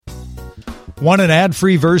Want an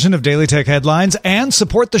ad-free version of Daily Tech Headlines and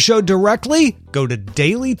support the show directly? Go to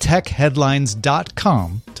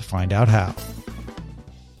dailytechheadlines.com to find out how.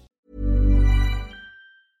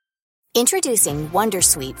 Introducing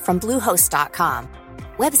Wondersuite from Bluehost.com.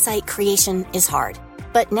 Website creation is hard,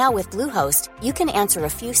 but now with Bluehost, you can answer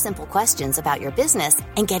a few simple questions about your business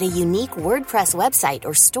and get a unique WordPress website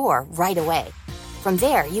or store right away. From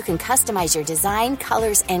there, you can customize your design,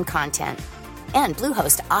 colors, and content. And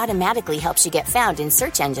Bluehost automatically helps you get found in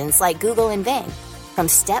search engines like Google and Bing. From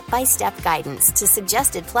step-by-step guidance to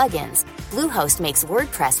suggested plugins, Bluehost makes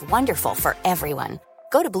WordPress wonderful for everyone.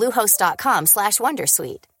 Go to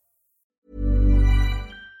bluehost.com/wondersuite.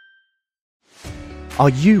 Are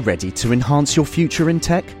you ready to enhance your future in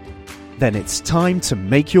tech? Then it's time to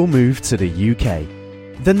make your move to the UK,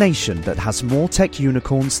 the nation that has more tech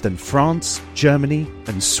unicorns than France, Germany,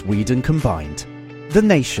 and Sweden combined. The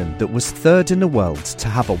nation that was third in the world to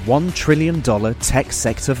have a $1 trillion tech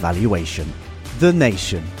sector valuation. The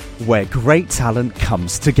nation where great talent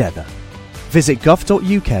comes together. Visit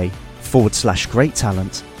gov.uk/great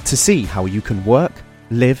talent to see how you can work,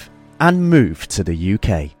 live, and move to the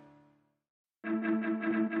UK.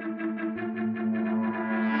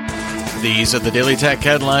 These are the Daily Tech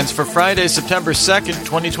headlines for Friday, September 2nd,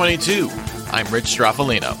 2022. I'm Rich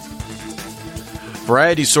Straffolino.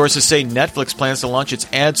 Variety sources say Netflix plans to launch its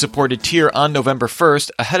ad-supported tier on November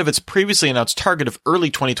 1st, ahead of its previously announced target of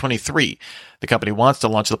early 2023. The company wants to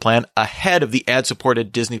launch the plan ahead of the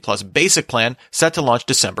ad-supported Disney Plus basic plan set to launch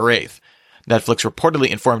December 8th. Netflix reportedly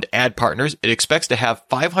informed ad partners it expects to have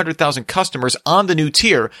 500,000 customers on the new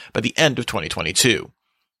tier by the end of 2022.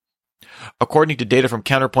 According to data from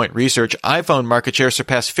Counterpoint Research, iPhone market share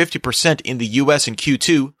surpassed 50% in the US in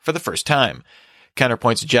Q2 for the first time.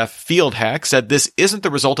 Counterpoint's Jeff Fieldhack said this isn't the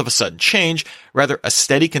result of a sudden change, rather a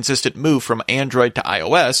steady, consistent move from Android to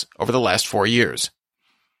iOS over the last 4 years.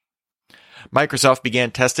 Microsoft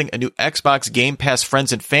began testing a new Xbox Game Pass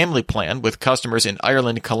Friends and Family plan with customers in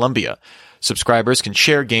Ireland and Colombia. Subscribers can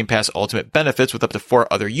share Game Pass Ultimate benefits with up to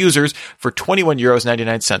 4 other users for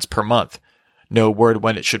 €21.99 per month. No word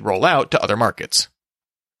when it should roll out to other markets.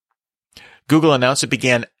 Google announced it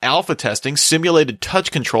began alpha testing simulated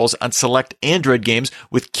touch controls on select Android games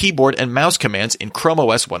with keyboard and mouse commands in Chrome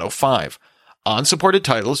OS 105. On supported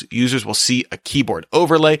titles, users will see a keyboard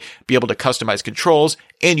overlay, be able to customize controls,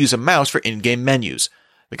 and use a mouse for in-game menus.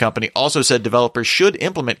 The company also said developers should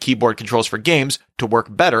implement keyboard controls for games to work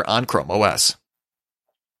better on Chrome OS.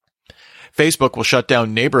 Facebook will shut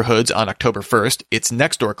down Neighborhoods on October 1st, its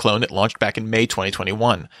Nextdoor clone it launched back in May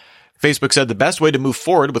 2021. Facebook said the best way to move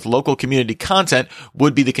forward with local community content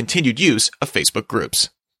would be the continued use of Facebook groups.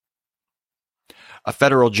 A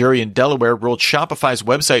federal jury in Delaware ruled Shopify's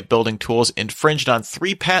website building tools infringed on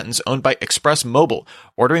 3 patents owned by Express Mobile,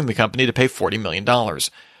 ordering the company to pay $40 million.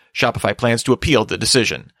 Shopify plans to appeal the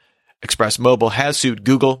decision. Express Mobile has sued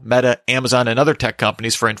Google, Meta, Amazon, and other tech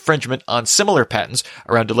companies for infringement on similar patents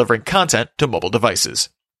around delivering content to mobile devices.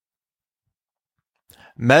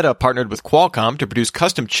 Meta partnered with Qualcomm to produce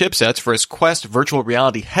custom chipsets for its Quest virtual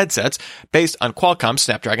reality headsets based on Qualcomm's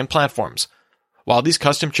Snapdragon platforms. While these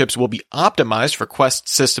custom chips will be optimized for Quest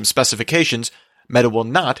system specifications, Meta will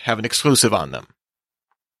not have an exclusive on them.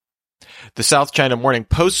 The South China Morning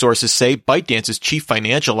Post sources say ByteDance's chief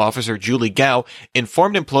financial officer Julie Gao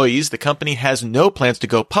informed employees the company has no plans to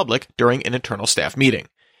go public during an internal staff meeting.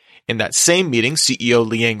 In that same meeting, CEO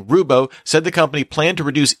Liang Rubo said the company planned to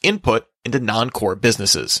reduce input into non-core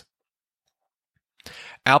businesses.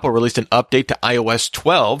 Apple released an update to iOS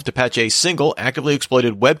 12 to patch a single actively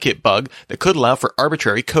exploited WebKit bug that could allow for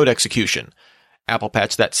arbitrary code execution. Apple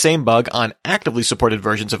patched that same bug on actively supported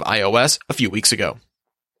versions of iOS a few weeks ago.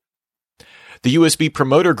 The USB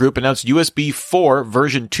Promoter Group announced USB 4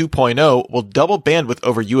 version 2.0 will double bandwidth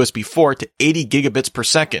over USB 4 to 80 gigabits per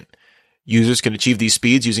second. Users can achieve these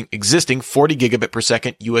speeds using existing 40 gigabit per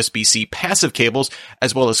second USB-C passive cables,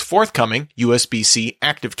 as well as forthcoming USB-C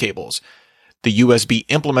active cables. The USB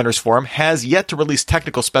Implementers Forum has yet to release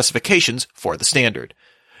technical specifications for the standard.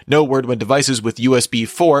 No word when devices with USB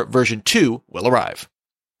 4 version 2 will arrive.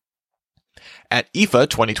 At IFA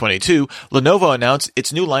 2022, Lenovo announced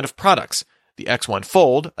its new line of products. The X1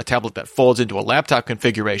 Fold, a tablet that folds into a laptop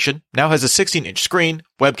configuration, now has a 16-inch screen,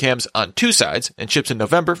 webcams on 2 sides, and ships in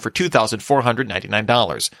November for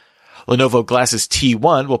 $2,499. Lenovo Glasses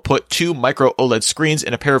T1 will put 2 micro OLED screens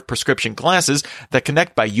in a pair of prescription glasses that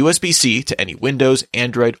connect by USB-C to any Windows,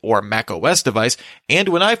 Android, or Mac OS device and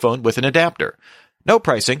to an iPhone with an adapter. No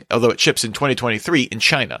pricing, although it ships in 2023 in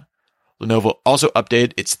China. Lenovo also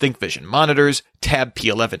updated its ThinkVision monitors, Tab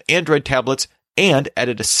P11 Android tablets, and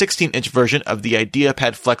added a 16-inch version of the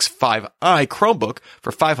IdeaPad Flex 5i Chromebook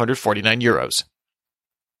for €549.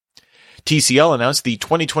 TCL announced the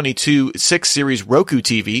 2022 6 Series Roku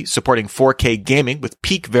TV supporting 4K gaming with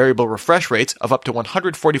peak variable refresh rates of up to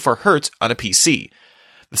 144 Hz on a PC.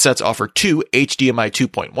 The sets offer two HDMI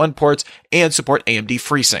 2.1 ports and support AMD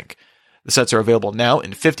FreeSync. The sets are available now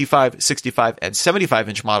in 55, 65, and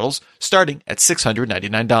 75-inch models, starting at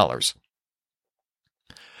 $699.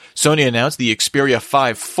 Sony announced the Xperia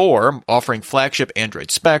 5 IV, offering flagship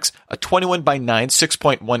Android specs, a 21:9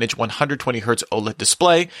 6.1-inch 120Hz OLED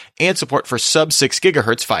display, and support for sub-6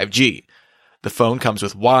 GHz 5G. The phone comes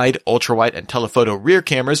with wide, ultra-wide, and telephoto rear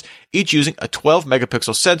cameras, each using a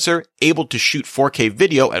 12-megapixel sensor able to shoot 4K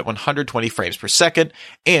video at 120 frames per second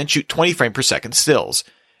and shoot 20 frames per second stills.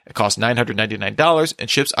 It costs $999 and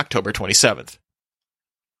ships October 27th.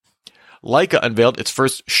 Leica unveiled its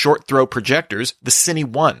first short-throw projectors, the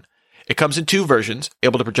Cine 1. It comes in two versions,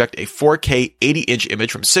 able to project a 4K 80-inch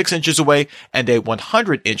image from 6 inches away and a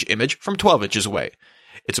 100-inch image from 12 inches away.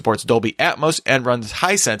 It supports Dolby Atmos and runs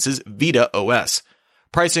Hisense's Vita OS.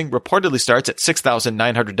 Pricing reportedly starts at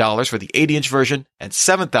 $6,900 for the 80-inch version and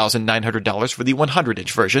 $7,900 for the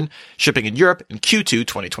 100-inch version, shipping in Europe in Q2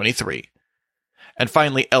 2023. And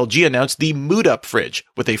finally, LG announced the Mood Up fridge,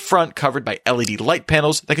 with a front covered by LED light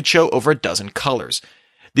panels that can show over a dozen colors.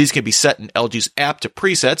 These can be set in LG's app to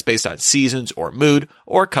presets based on seasons or mood,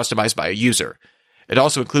 or customized by a user. It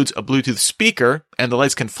also includes a Bluetooth speaker, and the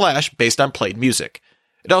lights can flash based on played music.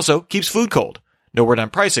 It also keeps food cold. No word on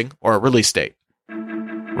pricing or a release date.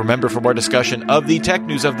 Remember, for more discussion of the tech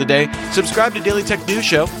news of the day, subscribe to Daily Tech News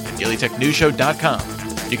Show at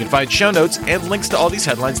dailytechnewsshow.com. You can find show notes and links to all these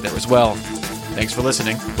headlines there as well. Thanks for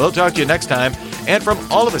listening. We'll talk to you next time. And from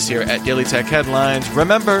all of us here at Daily Tech Headlines,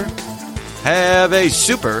 remember, have a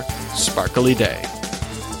super sparkly day.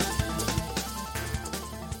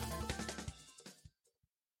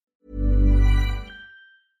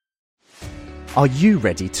 Are you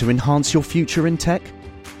ready to enhance your future in tech?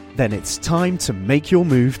 Then it's time to make your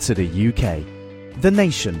move to the UK, the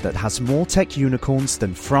nation that has more tech unicorns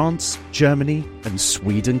than France, Germany, and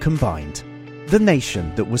Sweden combined. The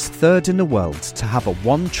nation that was third in the world to have a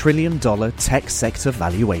 $1 trillion tech sector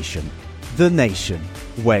valuation. The nation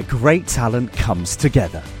where great talent comes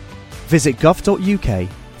together. Visit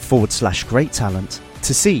gov.uk/great talent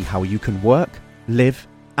to see how you can work, live,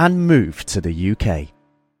 and move to the UK.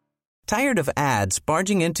 Tired of ads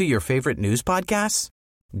barging into your favorite news podcasts?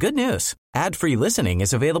 Good news. Ad-free listening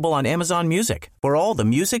is available on Amazon Music for all the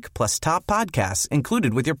music plus top podcasts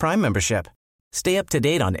included with your Prime membership. Stay up to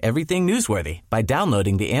date on everything newsworthy by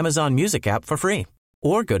downloading the Amazon Music app for free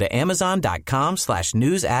or go to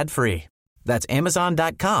amazon.com/news ad free. That's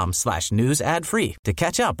amazon.com/news ad free to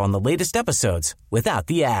catch up on the latest episodes without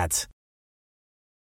the ads.